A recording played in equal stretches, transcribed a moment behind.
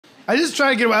I just try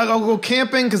to get away. I'll go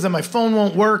camping because then my phone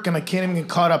won't work and I can't even get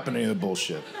caught up in any of the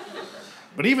bullshit.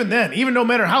 But even then, even no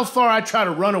matter how far I try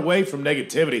to run away from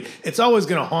negativity, it's always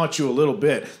going to haunt you a little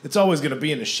bit. It's always going to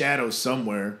be in the shadows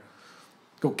somewhere.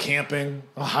 Go camping.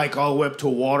 I'll hike all the way up to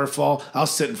a waterfall. I'll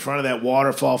sit in front of that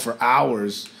waterfall for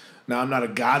hours. Now, I'm not a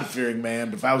God-fearing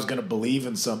man, but if I was going to believe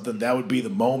in something, that would be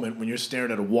the moment when you're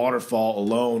staring at a waterfall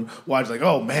alone, watching like,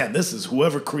 oh, man, this is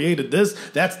whoever created this.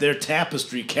 That's their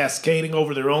tapestry cascading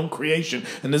over their own creation,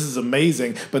 and this is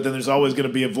amazing. But then there's always going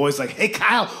to be a voice like, hey,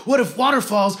 Kyle, what if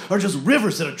waterfalls are just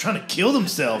rivers that are trying to kill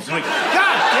themselves? You're like,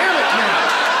 God damn it, man.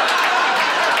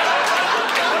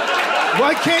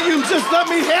 Why can't you just let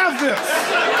me have this?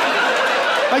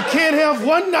 I can't have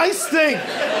one nice thing.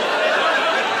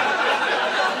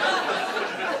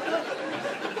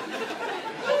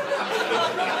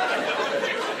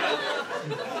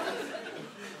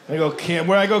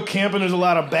 Where I go camping, there's a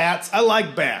lot of bats. I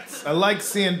like bats. I like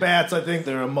seeing bats. I think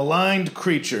they're a maligned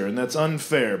creature, and that's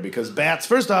unfair because bats,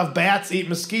 first off, bats eat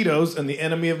mosquitoes, and the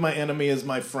enemy of my enemy is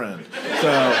my friend. So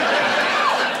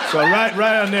right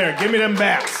on there. Give me them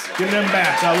bats. Give me them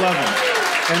bats. I love them.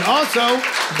 And also,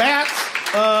 bats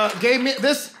gave me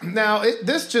this. Now,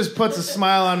 this just puts a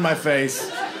smile on my face.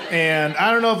 And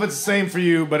I don't know if it's the same for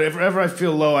you, but if ever I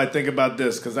feel low, I think about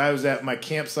this. Because I was at my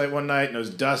campsite one night, and it was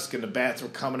dusk, and the bats were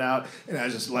coming out. And I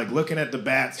was just, like, looking at the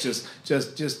bats, just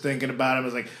thinking about them. I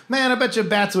was like, man, I bet you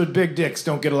bats with big dicks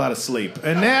don't get a lot of sleep.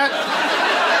 And that...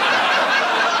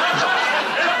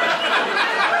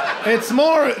 it's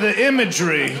more the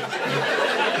imagery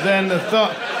than the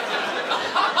thought.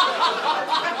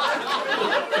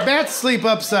 Bats sleep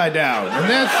upside down, and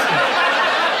that's...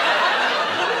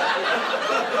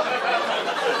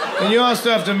 And you also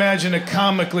have to imagine a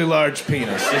comically large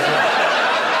penis.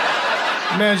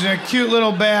 Imagine a cute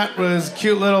little bat with his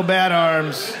cute little bat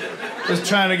arms, just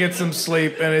trying to get some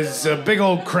sleep, and his big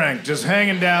old crank just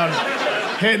hanging down,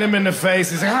 hitting him in the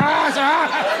face. He's like,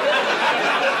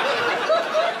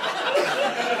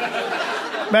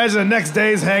 Imagine the next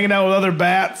day he's hanging out with other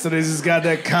bats, and he's just got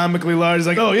that comically large. He's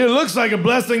like, oh, it looks like a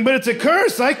blessing, but it's a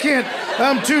curse.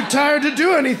 I'm too tired to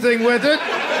do anything with it.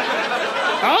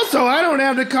 Also, I don't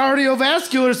have the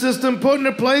cardiovascular system put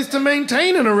into place to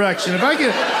maintain an erection. If I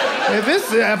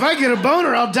get a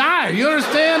boner, I'll die. You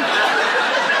understand?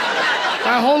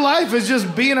 My whole life is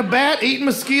just being a bat, eating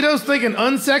mosquitoes, thinking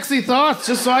unsexy thoughts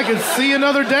just so I can see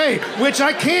another day, which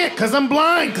I can't because I'm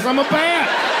blind, because I'm a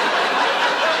bat.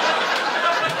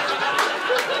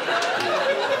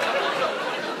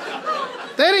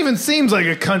 That even seems like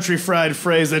a country fried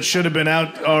phrase that should have been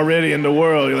out already in the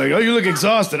world. You're like, oh, you look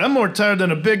exhausted. I'm more tired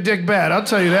than a big dick bat, I'll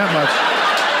tell you that much.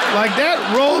 Like,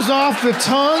 that rolls off the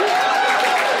tongue.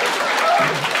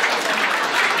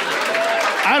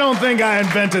 I don't think I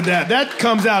invented that. That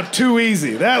comes out too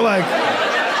easy. That, like...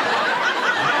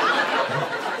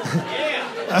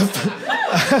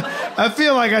 I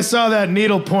feel like I saw that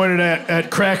needle pointed at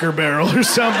Cracker Barrel or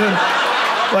something.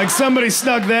 Like somebody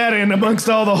snuck that in amongst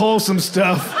all the wholesome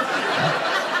stuff.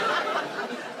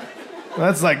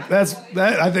 I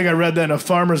think I read that in a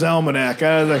farmer's almanac.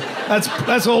 I was like,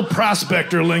 that's old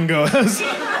prospector lingo.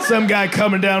 Some guy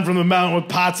coming down from the mountain with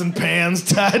pots and pans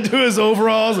tied to his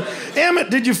overalls. Emmett,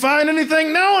 did you find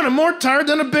anything? No, and I'm more tired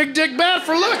than a big dick bat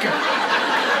for looking.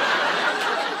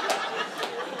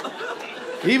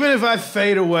 Even if I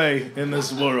fade away in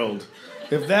this world,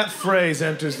 if that phrase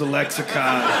enters the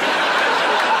lexicon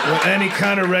with any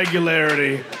kind of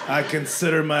regularity, I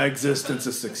consider my existence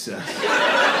a success.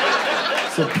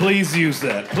 So please use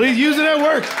that. Please use it at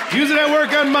work. Use it at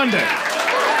work on Monday.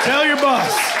 Tell your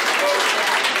boss.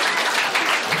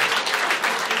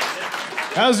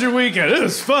 How's your weekend? It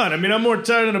was fun. I mean, I'm more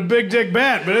tired than a big dick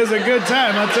bat, but it was a good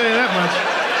time, I'll tell you that much.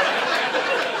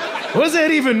 What does that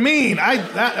even mean?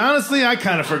 Honestly, I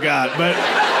kind of forgot, but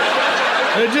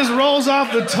it just rolls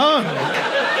off the tongue.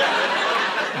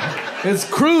 It's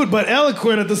crude but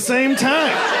eloquent at the same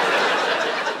time.